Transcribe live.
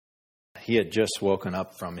He had just woken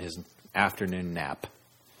up from his afternoon nap.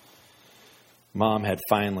 Mom had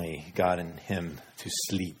finally gotten him to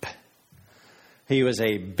sleep. He was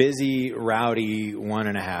a busy, rowdy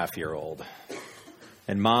 1.5-year-old.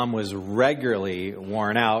 And Mom was regularly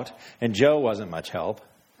worn out, and Joe wasn't much help.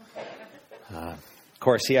 Of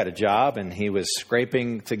course, he had a job, and he was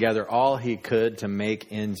scraping together all he could to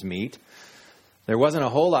make ends meet. There wasn't a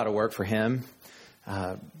whole lot of work for him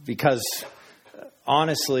because,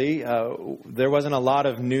 honestly, there wasn't a lot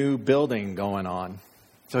of new building going on.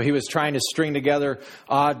 So he was trying to string together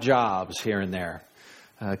odd jobs here and there.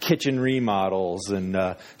 Kitchen remodels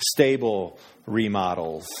and stable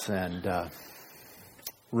remodels and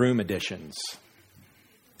room additions.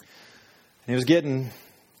 And it was getting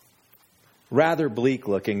rather bleak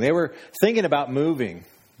looking. They were thinking about moving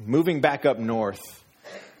back up north,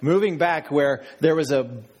 moving back where there was a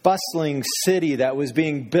bustling city that was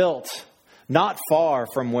being built not far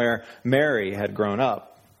from where Mary had grown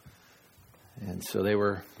up. And so they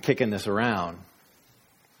were kicking this around.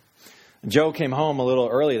 Joe came home a little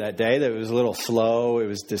early that day. It was a little slow. It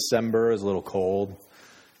was December. It was a little cold.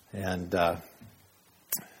 And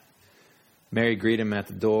Mary greeted him at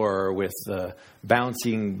the door with the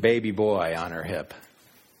bouncing baby boy on her hip,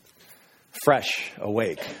 fresh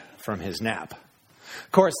awake from his nap.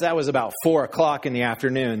 Of course, that was about 4 o'clock in the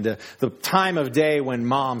afternoon, the time of day when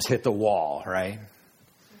moms hit the wall, right?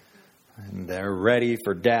 And they're ready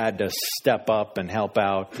for Dad to step up and help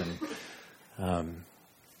out. And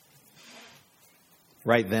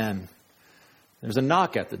right then, there's a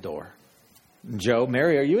knock at the door. Joe,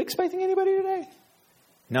 Mary, are you expecting anybody today?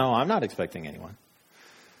 No, I'm not expecting anyone.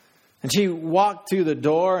 And she walked through the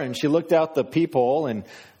door and she looked out the peephole and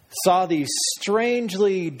saw these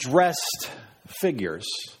strangely dressed figures.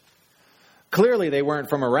 Clearly they weren't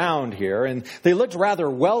from around here, and they looked rather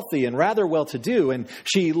wealthy and rather well-to-do, and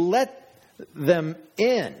she let them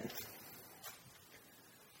in.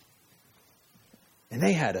 And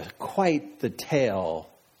they had quite the tale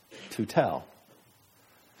to tell.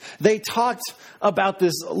 They talked about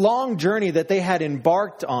this long journey that they had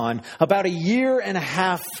embarked on about 1.5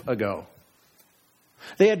 years ago.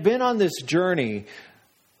 They had been on this journey,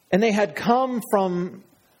 and they had come from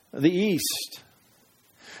the east.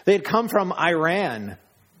 They had come from Iran.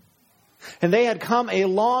 And they had come a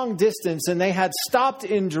long distance, and they had stopped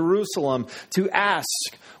in Jerusalem to ask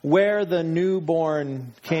where the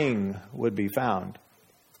newborn king would be found.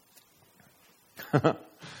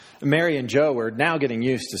 Mary and Joe were now getting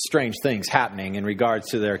used to strange things happening in regards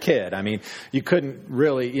to their kid. I mean, you couldn't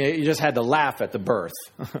really, you just had to laugh at the birth.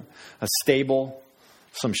 A stable,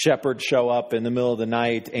 some shepherds show up in the middle of the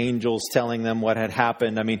night, angels telling them what had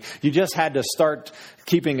happened. I mean, you just had to start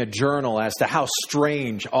keeping a journal as to how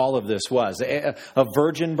strange all of this was. A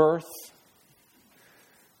virgin birth.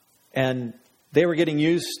 And they were getting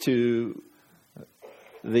used to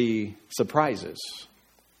the surprises.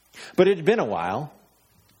 But it had been a while,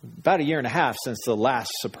 about 1.5 years since the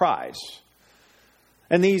last surprise.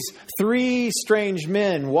 And these 3 strange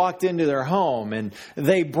men walked into their home, and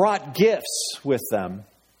they brought gifts with them.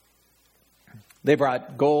 They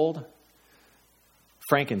brought gold,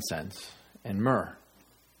 frankincense, and myrrh.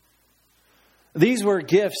 These were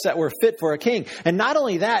gifts that were fit for a king. And not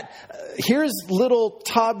only that, here's little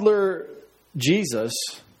toddler Jesus,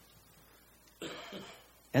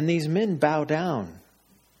 and these men bow down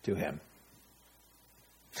to him.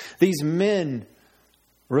 These men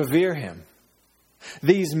revere him.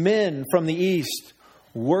 These men from the east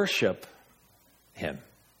worship him.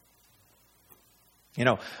 You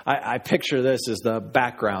know, I picture this as the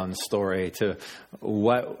background story to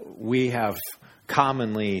what we have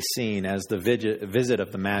commonly seen as the visit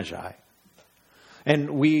of the Magi.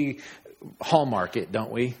 And we hallmark it,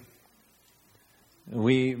 don't we?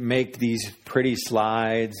 We make these pretty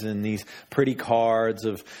slides and these pretty cards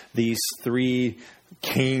of these 3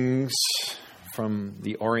 kings from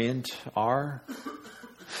the Orient are.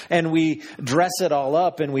 And we dress it all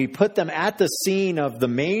up and we put them at the scene of the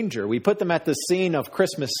manger. We put them at the scene of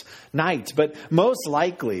Christmas night. But most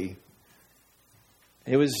likely,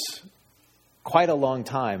 it was quite a long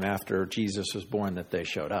time after Jesus was born that they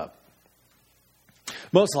showed up.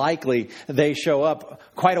 Most likely, they show up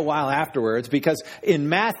quite a while afterwards, because in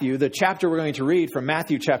Matthew, the chapter we're going to read from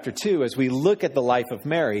Matthew chapter 2, as we look at the life of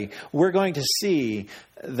Mary, we're going to see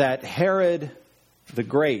that Herod the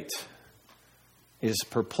Great is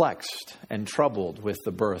perplexed and troubled with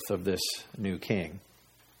the birth of this new king.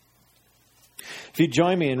 If you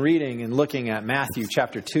join me in reading and looking at Matthew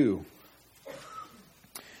chapter 2,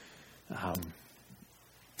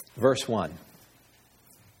 verse 1.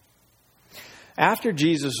 After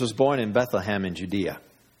Jesus was born in Bethlehem in Judea,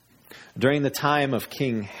 during the time of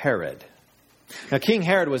King Herod. Now, King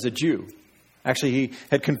Herod was a Jew. Actually, he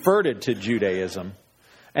had converted to Judaism.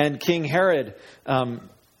 And King Herod,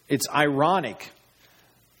 it's ironic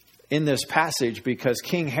in this passage because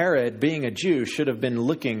King Herod, being a Jew, should have been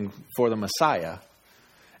looking for the Messiah.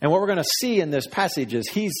 And what we're going to see in this passage is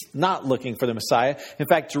he's not looking for the Messiah. In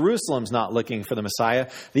fact, Jerusalem's not looking for the Messiah.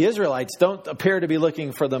 The Israelites don't appear to be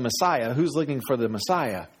looking for the Messiah. Who's looking for the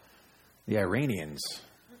Messiah? The Iranians.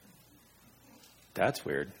 That's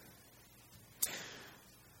weird.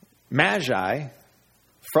 Magi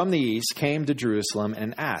from the east came to Jerusalem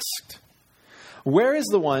and asked, "Where is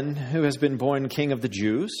the one who has been born King of the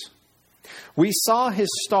Jews? We saw his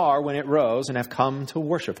star when it rose and have come to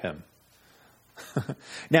worship him."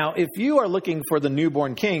 Now, if you are looking for the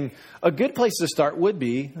newborn king, a good place to start would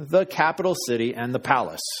be the capital city and the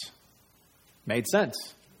palace. Made sense.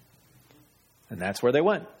 And that's where they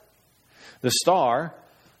went. The star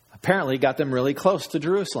apparently got them really close to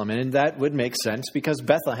Jerusalem. And that would make sense because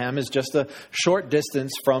Bethlehem is just a short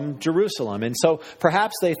distance from Jerusalem. And so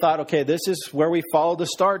perhaps they thought, okay, this is where we follow the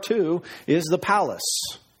star to, is the palace.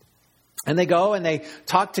 And they go and they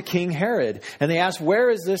talk to King Herod. And they ask, where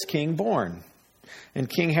is this king born? And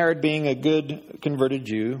King Herod, being a good converted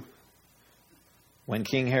Jew, when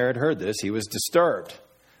King Herod heard this, he was disturbed,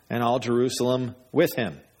 and all Jerusalem with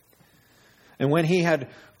him. And when he had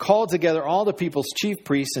called together all the people's chief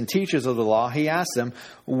priests and teachers of the law, he asked them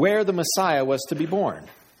where the Messiah was to be born.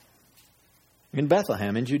 "In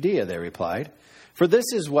Bethlehem in Judea," they replied, "for this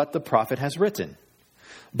is what the prophet has written.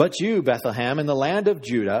 But you, Bethlehem, in the land of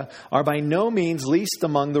Judah, are by no means least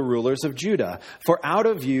among the rulers of Judah, for out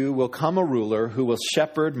of you will come a ruler who will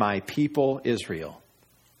shepherd my people Israel."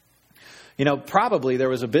 You know, probably there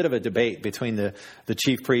was a bit of a debate between the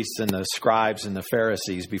chief priests and the scribes and the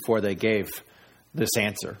Pharisees before they gave this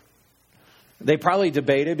answer. They probably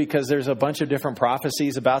debated because there's a bunch of different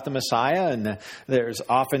prophecies about the Messiah, and there's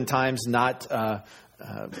oftentimes not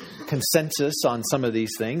consensus on some of these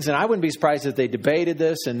things. And I wouldn't be surprised if they debated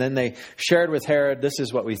this and then they shared with Herod, this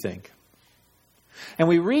is what we think. And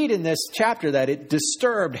we read in this chapter that it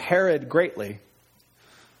disturbed Herod greatly.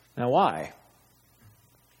 Now, why?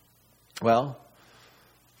 Well,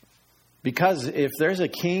 because if there's a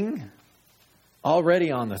king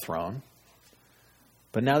already on the throne,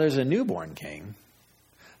 but now there's a newborn king,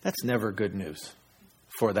 that's never good news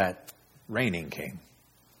for that reigning king.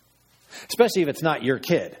 Especially if it's not your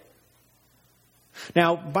kid.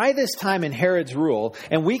 Now, by this time in Herod's rule,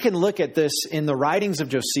 and we can look at this in the writings of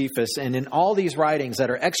Josephus and in all these writings that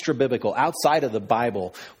are extra biblical outside of the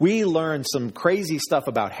Bible, we learn some crazy stuff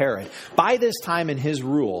about Herod. By this time in his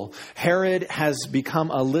rule, Herod has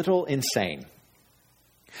become a little insane.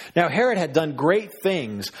 Now, Herod had done great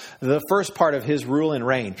things the first part of his rule and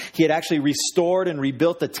reign. He had actually restored and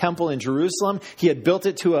rebuilt the temple in Jerusalem. He had built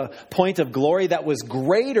it to a point of glory that was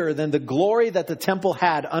greater than the glory that the temple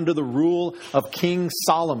had under the rule of King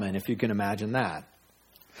Solomon, if you can imagine that.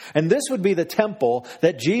 And this would be the temple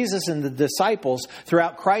that Jesus and the disciples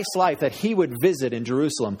throughout Christ's life that he would visit in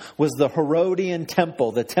Jerusalem, was the Herodian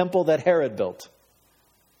temple, the temple that Herod built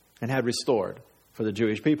and had restored for the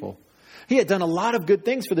Jewish people. He had done a lot of good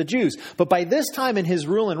things for the Jews. But by this time in his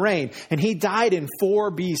rule and reign, and he died in 4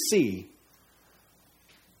 BC,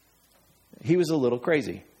 he was a little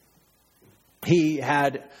crazy. He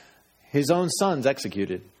had his own sons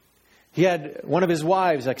executed. He had one of his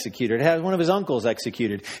wives executed. He had one of his uncles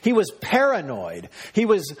executed. He was paranoid. He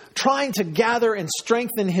was trying to gather and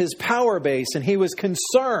strengthen his power base, and he was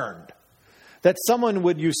concerned that someone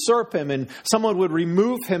would usurp him and someone would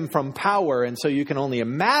remove him from power. And so you can only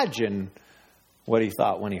imagine what he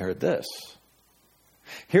thought when he heard this.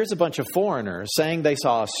 Here's a bunch of foreigners saying they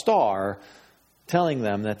saw a star telling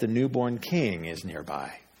them that the newborn king is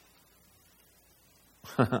nearby.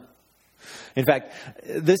 In fact,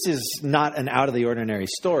 this is not an out of the ordinary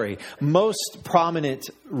story. Most prominent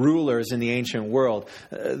rulers in the ancient world,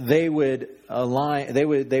 they would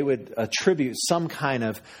attribute some kind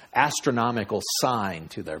of astronomical sign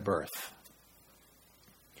to their birth.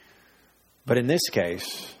 But in this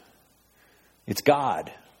case, it's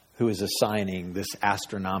God who is assigning this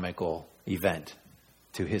astronomical event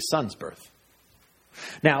to his son's birth.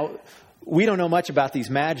 Now, we don't know much about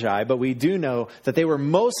these magi, but we do know that they were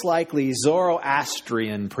most likely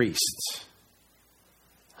Zoroastrian priests.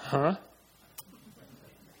 Huh?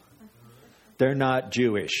 They're not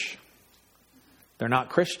Jewish. They're not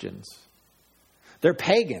Christians. They're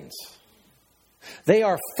pagans. They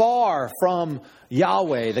are far from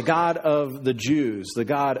Yahweh, the God of the Jews, the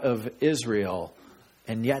God of Israel.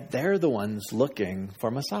 And yet they're the ones looking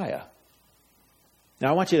for Messiah. Now,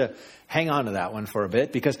 I want you to hang on to that one for a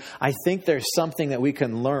bit, because I think there's something that we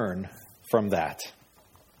can learn from that.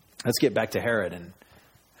 Let's get back to Herod and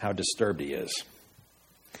how disturbed he is.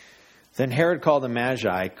 Then Herod called the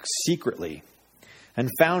Magi secretly and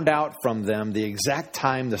found out from them the exact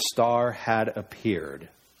time the star had appeared.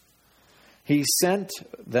 He sent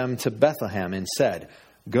them to Bethlehem and said,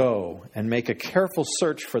 "Go and make a careful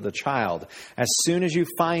search for the child. As soon as you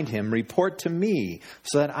find him, report to me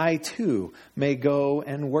so that I too may go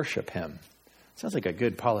and worship him." Sounds like a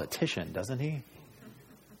good politician, doesn't he?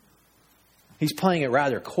 He's playing it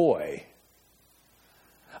rather coy.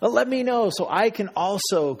 Let me know so I can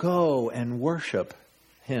also go and worship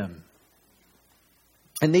him.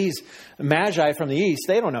 And these Magi from the east,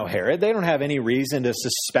 they don't know Herod. They don't have any reason to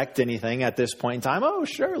suspect anything at this point in time. Oh,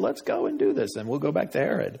 sure, let's go and do this, and we'll go back to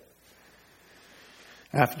Herod.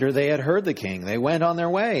 After they had heard the king, they went on their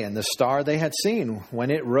way, and the star they had seen,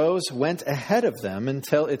 when it rose, went ahead of them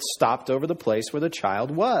until it stopped over the place where the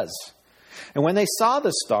child was. And when they saw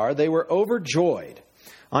the star, they were overjoyed.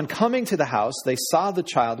 On coming to the house, they saw the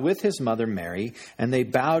child with his mother Mary, and they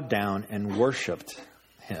bowed down and worshipped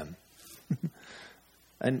him.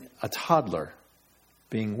 And a toddler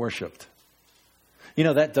being worshipped. You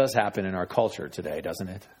know, that does happen in our culture today, doesn't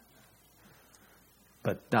it?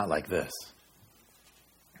 But not like this.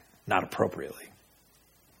 Not appropriately.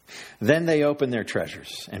 Then they opened their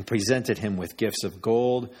treasures and presented him with gifts of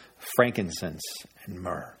gold, frankincense, and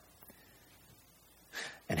myrrh.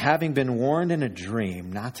 And having been warned in a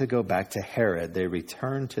dream not to go back to Herod, they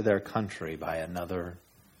returned to their country by another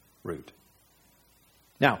route.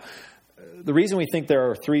 Now, the reason we think there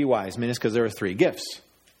are 3 wise men is because there are 3 gifts.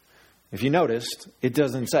 If you noticed, it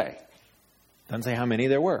doesn't say. It doesn't say how many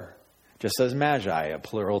there were. It just says magi, a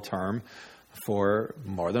plural term for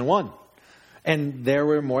more than one. And there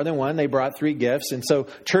were more than one. They brought 3 gifts. And so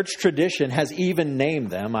church tradition has even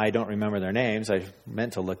named them. I don't remember their names. I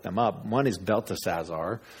meant to look them up. One is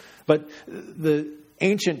Belteshazzar. But the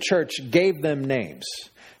ancient church gave them names.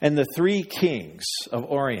 And the 3 kings of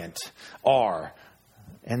Orient are.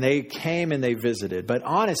 And they came and they visited. But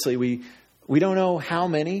honestly, we don't know how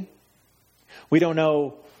many. We don't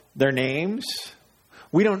know their names.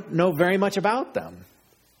 We don't know very much about them.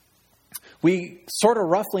 We sort of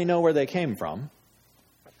roughly know where they came from.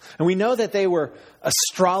 And we know that they were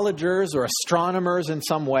astrologers or astronomers in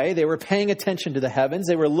some way. They were paying attention to the heavens.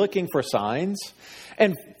 They were looking for signs.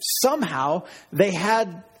 And somehow they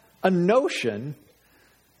had a notion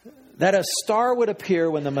that a star would appear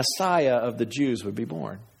when the Messiah of the Jews would be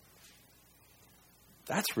born.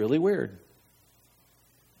 That's really weird.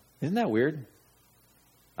 Isn't that weird?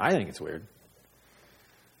 I think it's weird.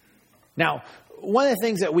 Now, one of the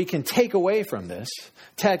things that we can take away from this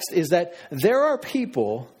text is that there are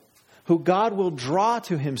people who God will draw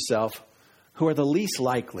to himself who are the least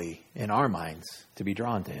likely in our minds to be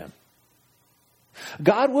drawn to him.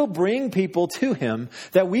 God will bring people to him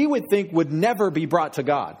that we would think would never be brought to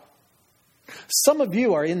God. Some of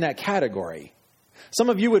you are in that category. Some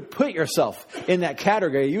of you would put yourself in that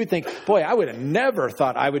category. You would think, boy, I would have never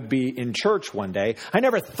thought I would be in church one day. I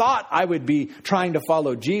never thought I would be trying to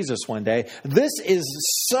follow Jesus one day. This is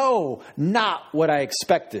so not what I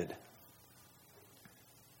expected.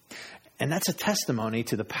 And that's a testimony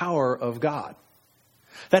to the power of God.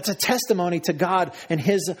 That's a testimony to God and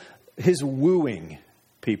his wooing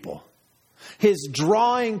people. His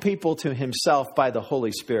drawing people to himself by the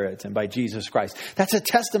Holy Spirit and by Jesus Christ. That's a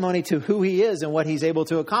testimony to who he is and what he's able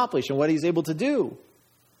to accomplish and what he's able to do.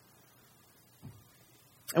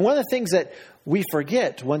 And one of the things that we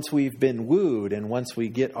forget once we've been wooed and once we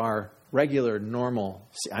get our regular, normal...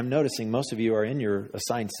 I'm noticing most of you are in your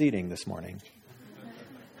assigned seating this morning.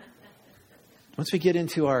 Once we get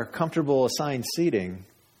into our comfortable assigned seating,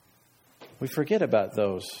 we forget about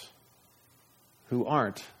those who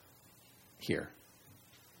aren't here.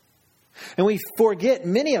 And we forget,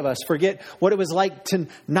 many of us forget what it was like to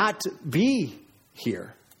not be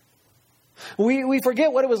here. We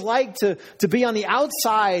forget what it was like to be on the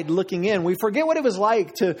outside looking in. We forget what it was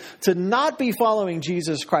like to not be following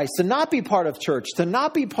Jesus Christ, to not be part of church, to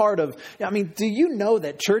not be part of... I mean, do you know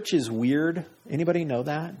that church is weird? Anybody know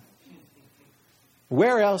that?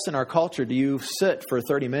 Where else in our culture do you sit for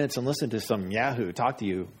 30 minutes and listen to some Yahoo talk to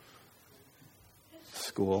you?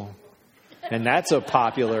 School. And that's a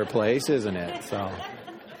popular place, isn't it? So,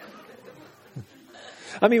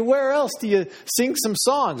 I mean, where else do you sing some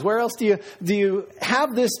songs? Where else do you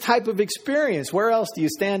have this type of experience? Where else do you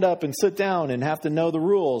stand up and sit down and have to know the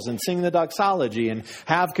rules and sing the doxology and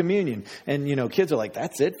have communion? And, you know, kids are like,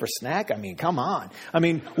 that's it for snack? I mean, come on. I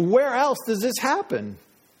mean, where else does this happen?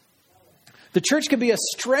 The church can be a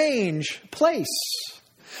strange place.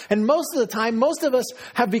 And most of the time, most of us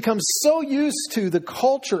have become so used to the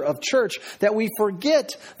culture of church that we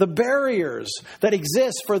forget the barriers that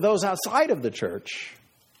exist for those outside of the church.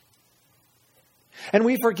 And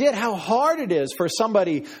we forget how hard it is for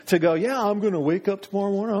somebody to go, yeah, I'm going to wake up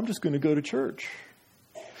tomorrow morning, I'm just going to go to church.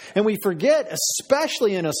 And we forget,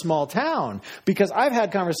 especially in a small town, because I've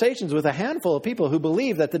had conversations with a handful of people who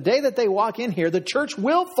believe that the day that they walk in here, the church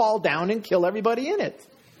will fall down and kill everybody in it.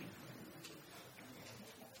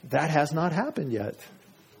 That has not happened yet.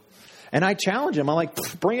 And I challenge them. I'm like,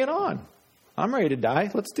 bring it on. I'm ready to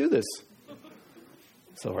die. Let's do this.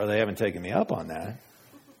 So far, they haven't taken me up on that.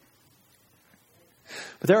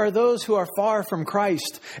 But there are those who are far from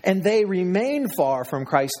Christ, and they remain far from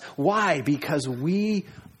Christ. Why? Because we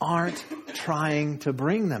aren't trying to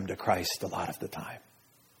bring them to Christ a lot of the time.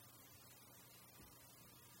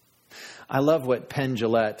 I love what Penn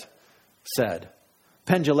Jillette said.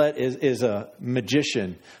 Penn Jillette is a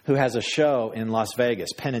magician who has a show in Las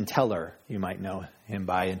Vegas. Penn and Teller, you might know him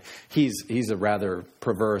by. And he's a rather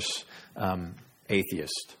perverse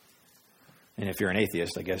atheist. And if you're an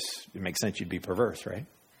atheist, I guess it makes sense you'd be perverse, right?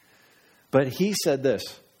 But he said this: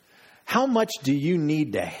 how much do you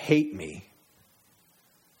need to hate me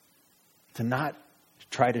to not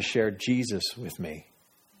try to share Jesus with me?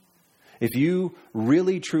 If you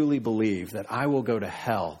really, truly believe that I will go to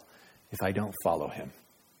hell if I don't follow him.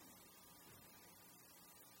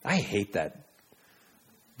 I hate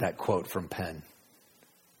that quote from Penn,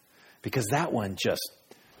 because that one just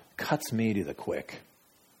cuts me to the quick.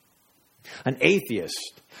 An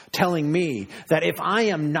atheist telling me that if I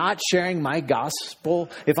am not sharing my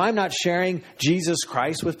gospel, if I'm not sharing Jesus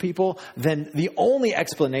Christ with people, then the only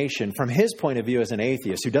explanation from his point of view as an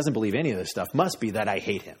atheist who doesn't believe any of this stuff must be that I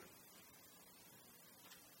hate him.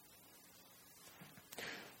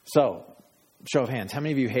 So, show of hands, how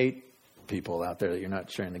many of you hate people out there that you're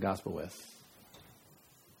not sharing the gospel with?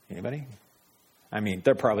 Anybody? I mean,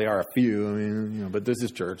 there probably are a few, but this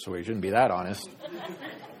is church, so we shouldn't be that honest.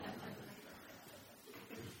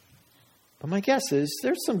 But my guess is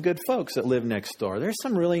there's some good folks that live next door. There's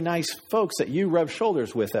some really nice folks that you rub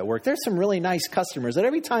shoulders with at work. There's some really nice customers that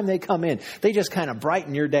every time they come in, they just kind of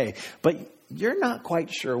brighten your day. But you're not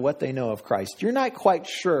quite sure what they know of Christ. You're not quite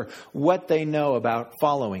sure what they know about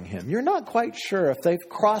following him. You're not quite sure if they've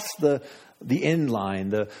crossed the end line,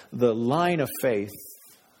 the line of faith.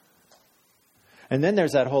 And then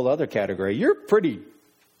there's that whole other category. You're pretty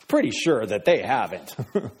sure that they haven't.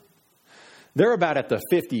 They're about at the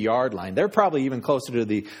 50-yard line. They're probably even closer to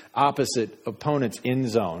the opposite opponent's end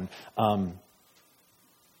zone. And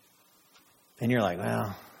you're like,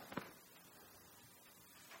 well,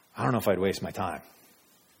 I don't know if I'd waste my time.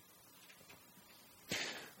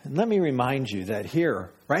 And let me remind you that here,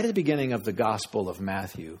 right at the beginning of the Gospel of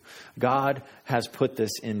Matthew, God has put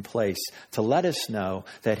this in place to let us know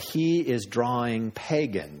that he is drawing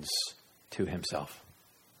pagans to himself.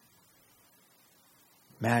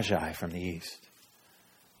 Magi from the east.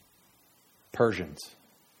 Persians.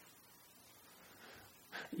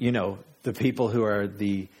 You know, the people who are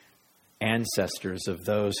the ancestors of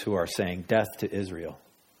those who are saying death to Israel.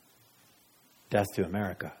 Death to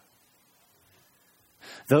America.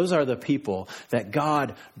 Those are the people that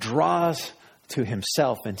God draws to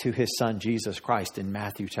himself and to his son Jesus Christ in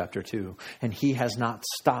Matthew chapter 2. And he has not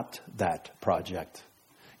stopped that project.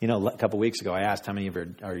 You know, a couple weeks ago I asked how many of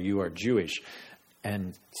you are Jewish.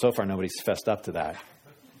 And so far, nobody's fessed up to that.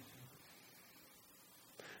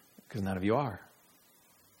 Because none of you are.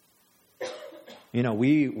 You know,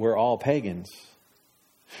 we were all pagans.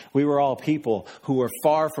 We were all people who were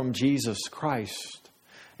far from Jesus Christ.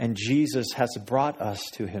 And Jesus has brought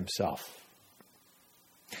us to himself.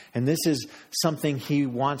 And this is something he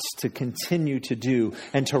wants to continue to do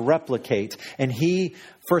and to replicate. And he,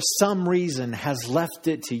 for some reason, has left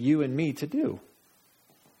it to you and me to do.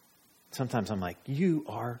 Sometimes I'm like, you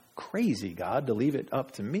are crazy, God, to leave it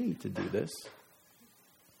up to me to do this.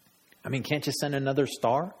 I mean, can't you send another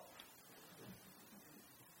star?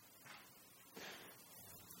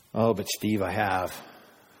 Oh, but Steve, I've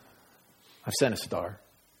sent a star.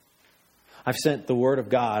 I've sent the word of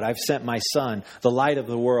God. I've sent my son, the light of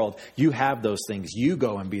the world. You have those things. You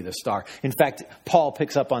go and be the star. In fact, Paul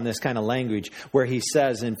picks up on this kind of language where he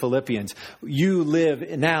says in Philippians, you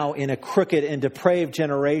live now in a crooked and depraved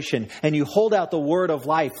generation, and you hold out the word of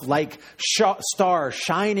life like stars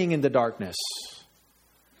shining in the darkness.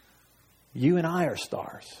 You and I are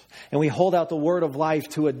stars. And we hold out the word of life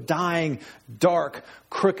to a dying, dark,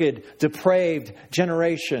 crooked, depraved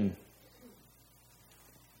generation.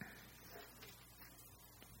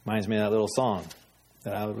 Reminds me of that little song.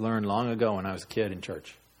 that I learned long ago when I was a kid in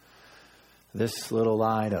church. This little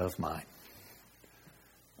light of mine,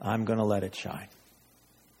 I'm going to let it shine.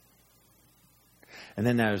 And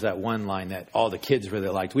then there's that one line that all the kids really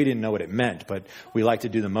liked. We didn't know what it meant, but we like to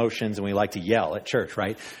do the motions and we like to yell at church,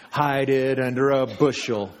 right? Hide it under a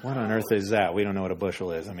bushel. What on earth is that? We don't know what a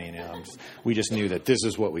bushel is. I mean, we just knew that this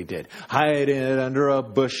is what we did. Hide it under a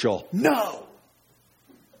bushel. No!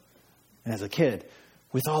 And as a kid,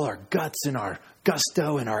 with all our guts and our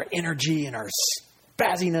gusto and our energy and our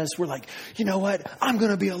spazziness, we're like, you know what? I'm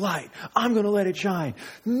going to be a light. I'm going to let it shine.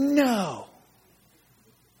 No!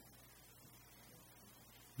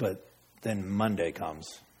 But then Monday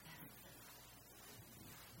comes.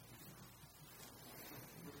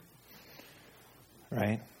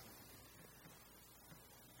 Right?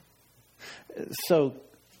 It's so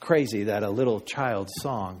crazy that a little child's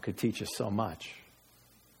song could teach us so much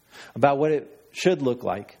about what it should look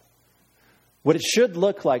like. What it should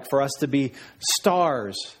look like for us to be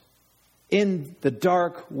stars in the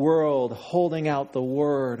dark world, holding out the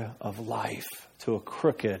word of life to a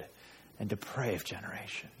crooked and depraved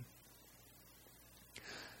generation.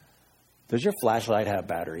 Does your flashlight have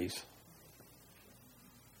batteries?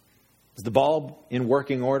 Is the bulb in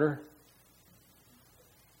working order?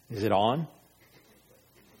 Is it on?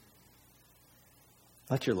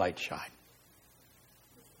 Let your light shine.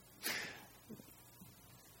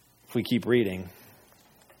 If we keep reading,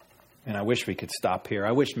 and I wish we could stop here.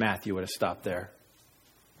 I wish Matthew would have stopped there,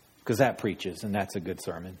 because that preaches, and that's a good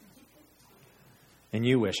sermon. And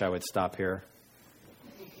you wish I would stop here,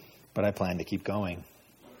 but I plan to keep going.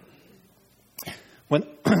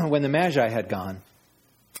 When the Magi had gone,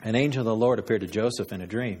 an angel of the Lord appeared to Joseph in a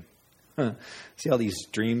dream. See all these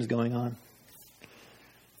dreams going on?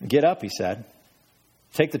 Get up, he said.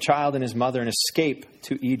 Take the child and his mother and escape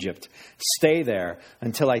to Egypt. Stay there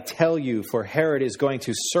until I tell you, for Herod is going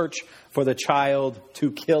to search for the child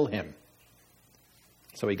to kill him.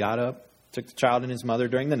 So he got up, took the child and his mother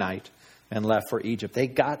during the night, and left for Egypt. They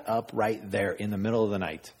got up right there in the middle of the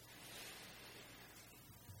night.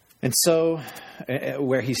 And so,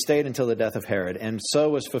 where he stayed until the death of Herod. And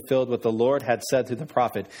so was fulfilled what the Lord had said through the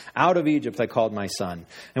prophet, out of Egypt I called my son.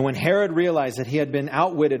 And when Herod realized that he had been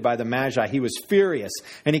outwitted by the Magi, he was furious.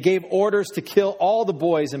 And he gave orders to kill all the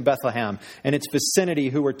boys in Bethlehem and its vicinity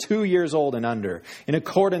who were 2 years old and under, in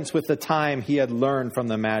accordance with the time he had learned from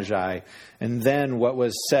the Magi. And then what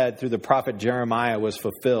was said through the prophet Jeremiah was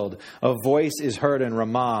fulfilled. A voice is heard in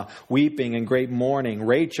Ramah, weeping in great mourning,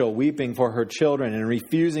 Rachel weeping for her children and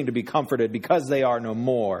refusing to be comforted because they are no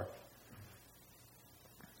more.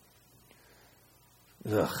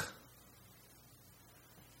 Ugh.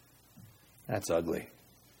 That's ugly.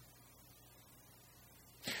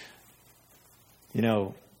 You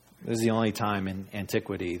know, this is the only time in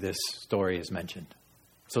antiquity this story is mentioned.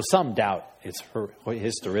 So some doubt its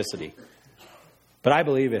historicity. But I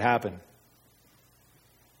believe it happened.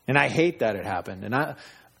 And I hate that it happened. And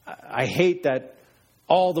I hate that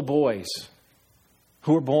all the boys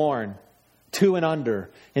who were born 2 and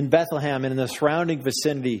under in Bethlehem and in the surrounding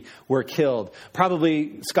vicinity were killed.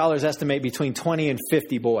 Probably, scholars estimate, between 20 and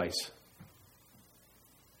 50 boys.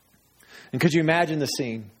 And could you imagine the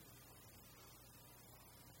scene?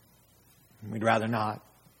 We'd rather not.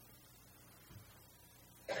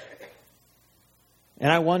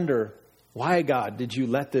 And I wonder, why, God, did you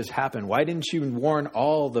let this happen? Why didn't you warn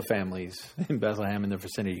all the families in Bethlehem and the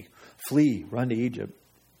vicinity? Flee, run to Egypt.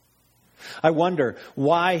 I wonder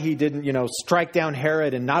why he didn't, strike down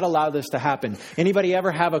Herod and not allow this to happen. Anybody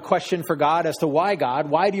ever have a question for God as to why, God?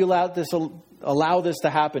 Why do you allow this to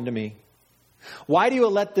happen to me? Why do you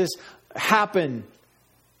let this happen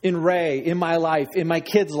in Ray, in my life, in my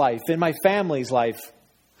kid's life, in my family's life?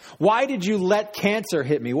 Why did you let cancer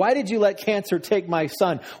hit me? Why did you let cancer take my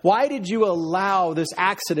son? Why did you allow this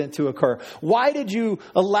accident to occur? Why did you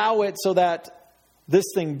allow it so that this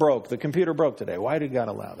thing broke? The computer broke today. Why did God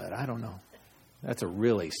allow that? I don't know. That's a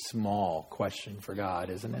really small question for God,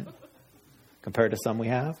 isn't it? Compared to some we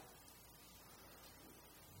have.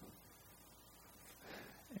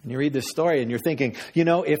 And you read this story and you're thinking,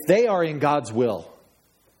 if they are in God's will.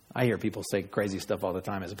 I hear people say crazy stuff all the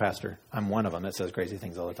time as a pastor. I'm one of them that says crazy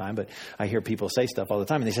things all the time, but I hear people say stuff all the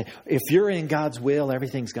time. And they say, if you're in God's will,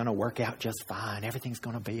 everything's going to work out just fine. Everything's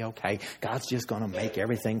going to be okay. God's just going to make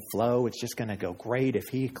everything flow. It's just going to go great. If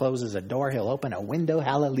he closes a door, he'll open a window.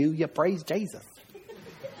 Hallelujah. Praise Jesus.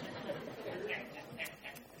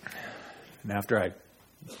 And after I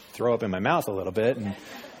throw up in my mouth a little bit and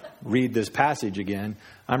read this passage again,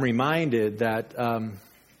 I'm reminded that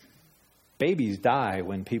babies die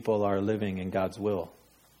when people are living in God's will.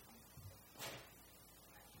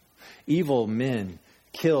 Evil men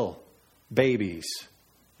kill babies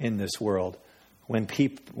in this world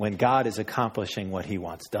when God is accomplishing what he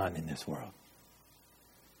wants done in this world.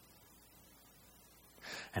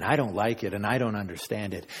 And I don't like it, and I don't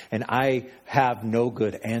understand it, and I have no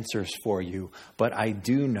good answers for you, but I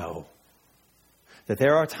do know that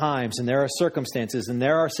there are times and there are circumstances and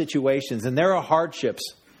there are situations and there are hardships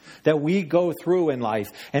that we go through in life,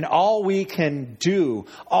 and all we can do,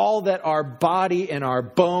 all that our body and our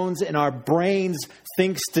bones and our brains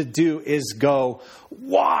thinks to do is go,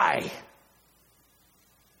 why?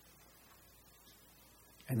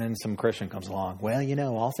 And then some Christian comes along. Well,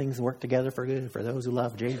 all things work together for good for those who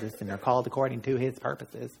love Jesus and are called according to his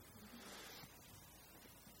purposes.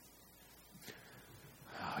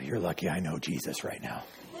 Oh, you're lucky I know Jesus right now.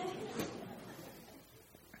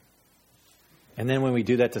 And then when we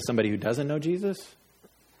do that to somebody who doesn't know Jesus,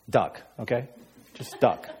 duck, okay? Just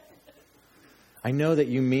duck. I know that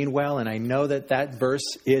you mean well, and I know that that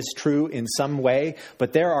verse is true in some way,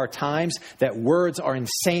 but there are times that words are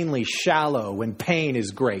insanely shallow when pain is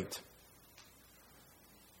great.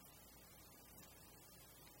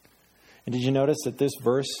 And did you notice that this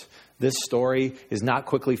verse, this story, is not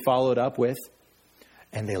quickly followed up with,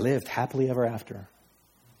 and they lived happily ever after?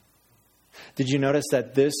 Did you notice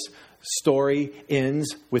that this story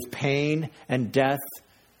ends with pain and death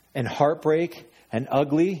and heartbreak and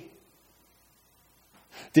ugly?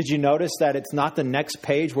 Did you notice that it's not the next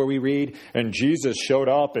page where we read, and Jesus showed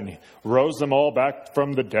up and rose them all back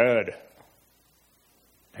from the dead.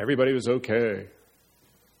 Everybody was okay.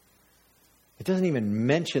 It doesn't even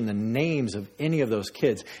mention the names of any of those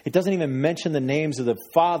kids. It doesn't even mention the names of the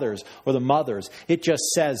fathers or the mothers. It just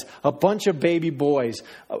says a bunch of baby boys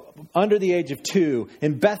under the age of 2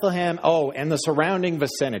 in Bethlehem, and the surrounding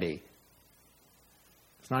vicinity.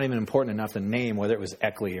 It's not even important enough to name whether it was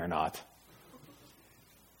Eckley or not.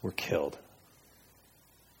 Were killed.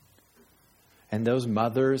 And those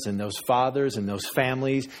mothers and those fathers and those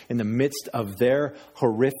families, in the midst of their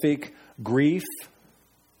horrific grief,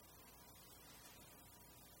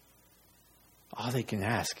 all they can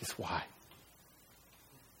ask is why.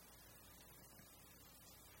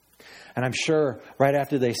 And I'm sure right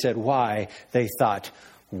after they said why, they thought,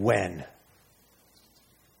 when?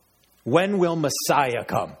 When will Messiah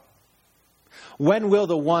come? When will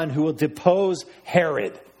the one who will depose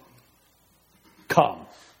Herod come?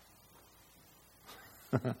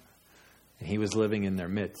 And he was living in their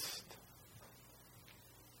midst.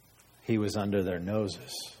 He was under their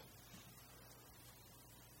noses.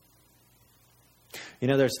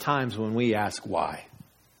 There's times when we ask why.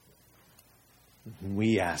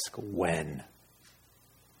 We ask when.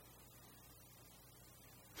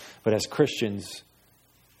 But as Christians,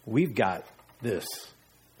 we've got this.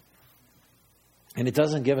 And it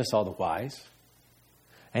doesn't give us all the whys.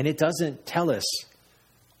 And it doesn't tell us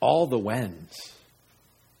all the whens.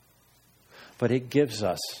 But it gives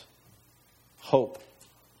us hope.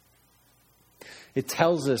 It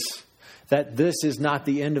tells us that this is not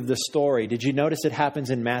the end of the story. Did you notice it happens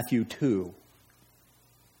in Matthew 2?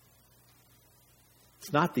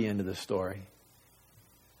 It's not the end of the story.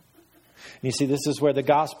 And you see, this is where the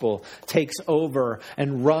gospel takes over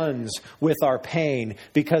and runs with our pain,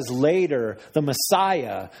 because later the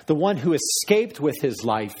Messiah, the one who escaped with his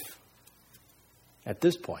life at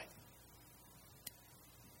this point,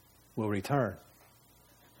 will return.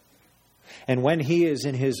 And when he is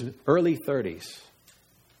in his early 30s,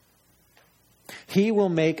 he will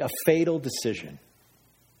make a fatal decision.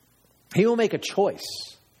 He will make a choice.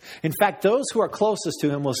 In fact, those who are closest to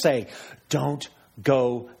him will say, don't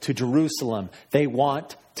go to Jerusalem. They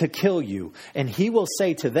want to kill you. And he will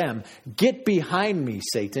say to them, get behind me,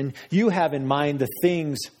 Satan. You have in mind the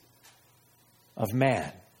things of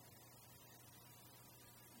man.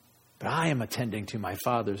 But I am attending to my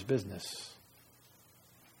Father's business.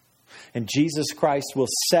 And Jesus Christ will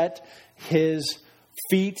set his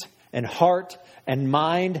feet and heart and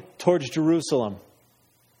mind towards Jerusalem.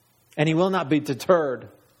 And he will not be deterred.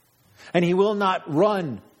 And he will not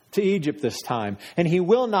run to Egypt this time. And he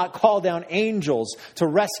will not call down angels to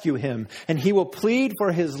rescue him. And he will plead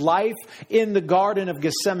for his life in the Garden of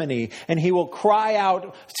Gethsemane. And he will cry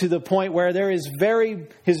out to the point where his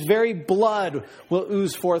very blood will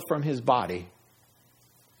ooze forth from his body.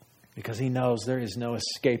 Because he knows there is no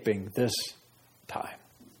escaping this time.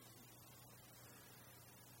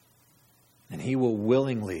 And he will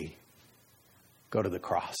willingly go to the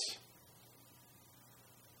cross.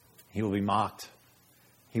 He will be mocked.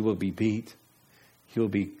 He will be beat. He will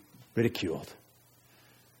be ridiculed.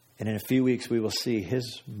 And in a few weeks, we will see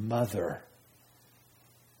his mother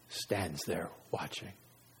stands there watching.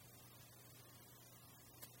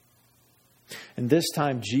 And this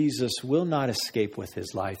time, Jesus will not escape with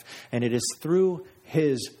his life. And it is through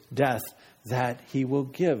his death that he will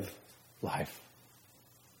give life.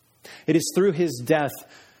 It is through his death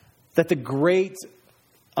that the great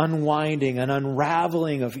unwinding and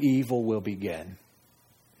unraveling of evil will begin.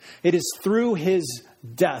 It is through his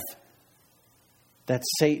death that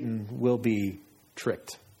Satan will be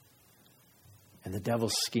tricked and the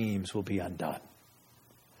devil's schemes will be undone.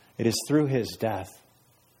 It is through his death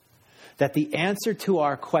that the answer to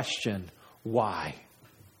our question, why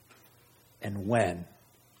and when,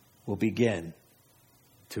 will begin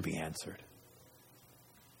to be answered.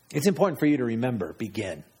 It's important for you to remember,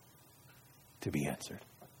 begin to be answered.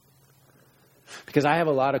 Because I have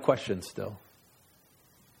a lot of questions still.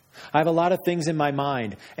 I have a lot of things in my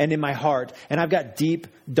mind and in my heart, and I've got deep,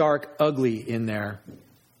 dark, ugly in there.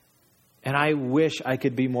 And I wish I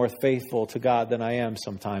could be more faithful to God than I am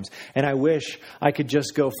sometimes. And I wish I could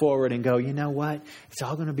just go forward and go, you know what? It's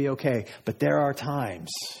all going to be okay. But there are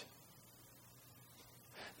times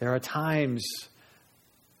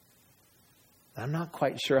I'm not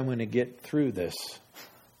quite sure I'm going to get through this.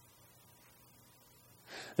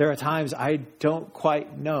 There are times I don't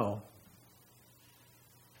quite know.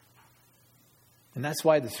 And that's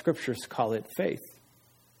why the scriptures call it faith.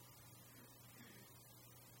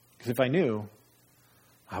 Because if I knew,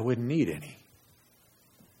 I wouldn't need any.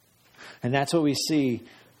 And that's what we see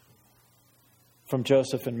from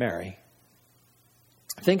Joseph and Mary.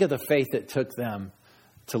 Think of the faith it took them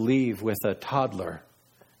to leave with a toddler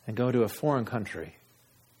and go to a foreign country.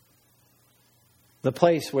 The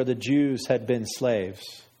place where the Jews had been slaves.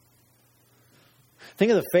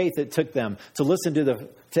 Think of the faith it took them to listen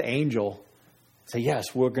to angel. Say,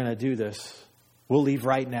 yes, we're going to do this. We'll leave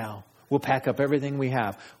right now. We'll pack up everything we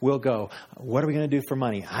have. We'll go. What are we going to do for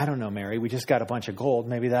money? I don't know, Mary. We just got a bunch of gold.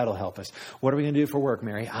 Maybe that'll help us. What are we going to do for work,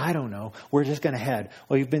 Mary? I don't know. We're just going to head.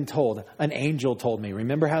 Well, you've been told. An angel told me.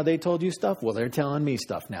 Remember how they told you stuff? Well, they're telling me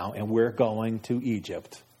stuff now, and we're going to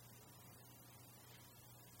Egypt.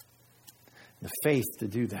 The faith to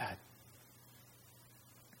do that.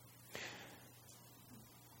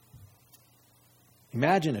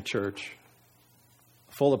 Imagine a church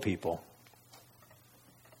full of people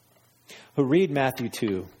who read Matthew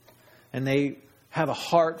 2 and they have a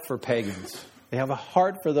heart for pagans. They have a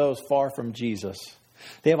heart for those far from Jesus.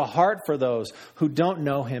 They have a heart for those who don't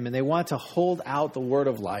know him and they want to hold out the word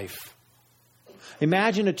of life.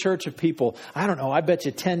 Imagine a church of people. I don't know. I bet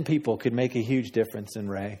you 10 people could make a huge difference in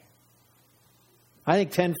Ray. I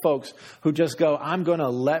think 10 folks who just go, I'm going to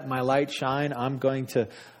let my light shine. I'm going to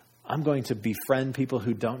befriend people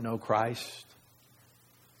who don't know Christ.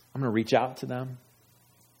 I'm going to reach out to them.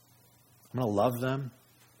 I'm going to love them.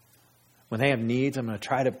 When they have needs, I'm going to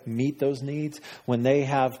try to meet those needs. When they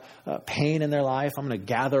have pain in their life, I'm going to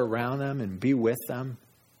gather around them and be with them.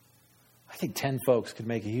 I think 10 folks could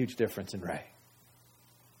make a huge difference in Ray.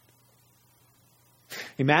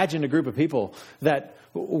 Imagine a group of people that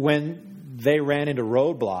when they ran into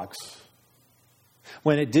roadblocks,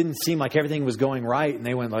 when it didn't seem like everything was going right and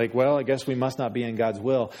they went like, well, I guess we must not be in God's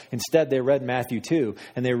will. Instead, they read Matthew 2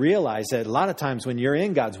 and they realized that a lot of times when you're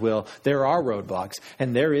in God's will, there are roadblocks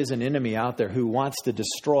and there is an enemy out there who wants to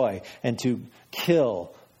destroy and to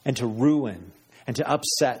kill and to ruin and to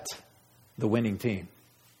upset the winning team.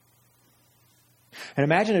 And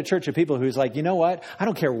imagine a church of people who's like, you know what? I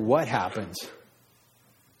don't care what happens.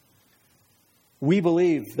 We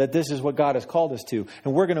believe that this is what God has called us to,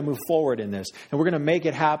 and we're going to move forward in this, and we're going to make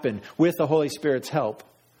it happen with the Holy Spirit's help.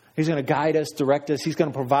 He's going to guide us, direct us. He's going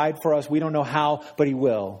to provide for us. We don't know how, but he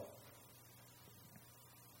will.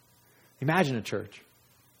 Imagine a church.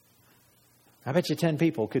 I bet you 10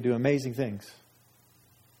 people could do amazing things.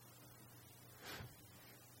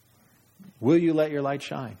 Will you let your light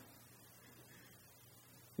shine?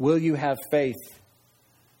 Will you have faith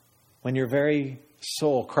when your very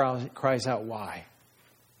soul cries out why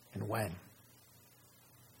and when?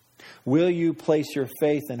 Will you place your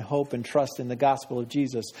faith and hope and trust in the gospel of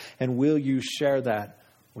Jesus? And will you share that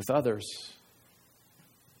with others?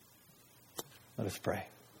 Let us pray.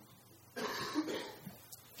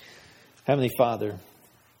 Heavenly Father,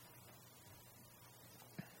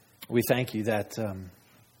 we thank you that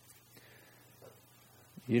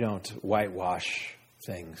you don't whitewash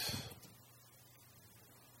things.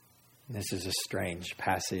 This is a strange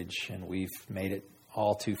passage, and we've made it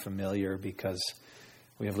all too familiar because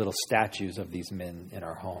we have little statues of these men in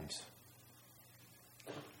our homes.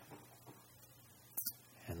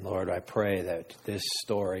 And Lord, I pray that this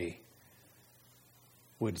story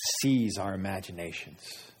would seize our imaginations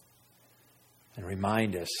and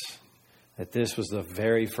remind us that this was the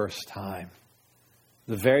very first time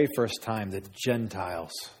the very first time that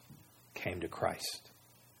Gentiles came to Christ.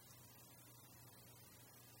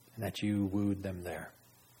 And that you wooed them there.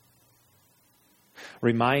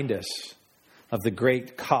 Remind us of the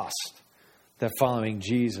great cost that following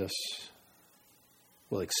Jesus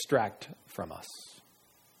will extract from us.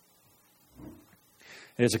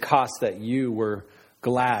 It is a cost that you were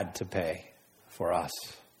glad to pay for us.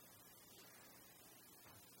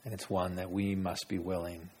 And it's one that we must be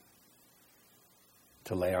willing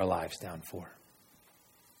to lay our lives down for.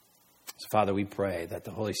 So, Father, we pray that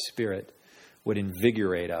the Holy Spirit would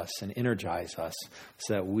invigorate us and energize us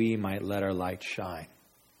so that we might let our light shine,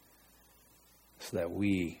 so that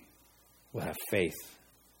we will have faith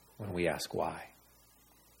when we ask why.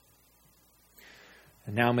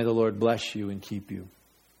 And now may the Lord bless you and keep you.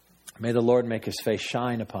 May the Lord make his face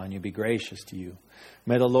shine upon you, be gracious to you.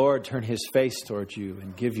 May the Lord turn his face towards you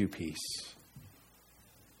and give you peace.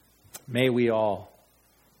 May we all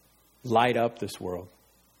light up this world.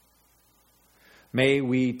 May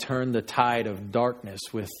we turn the tide of darkness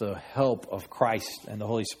with the help of Christ and the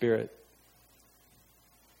Holy Spirit.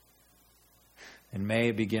 And may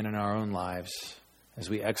it begin in our own lives as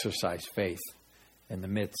we exercise faith in the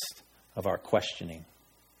midst of our questioning.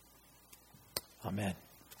 Amen.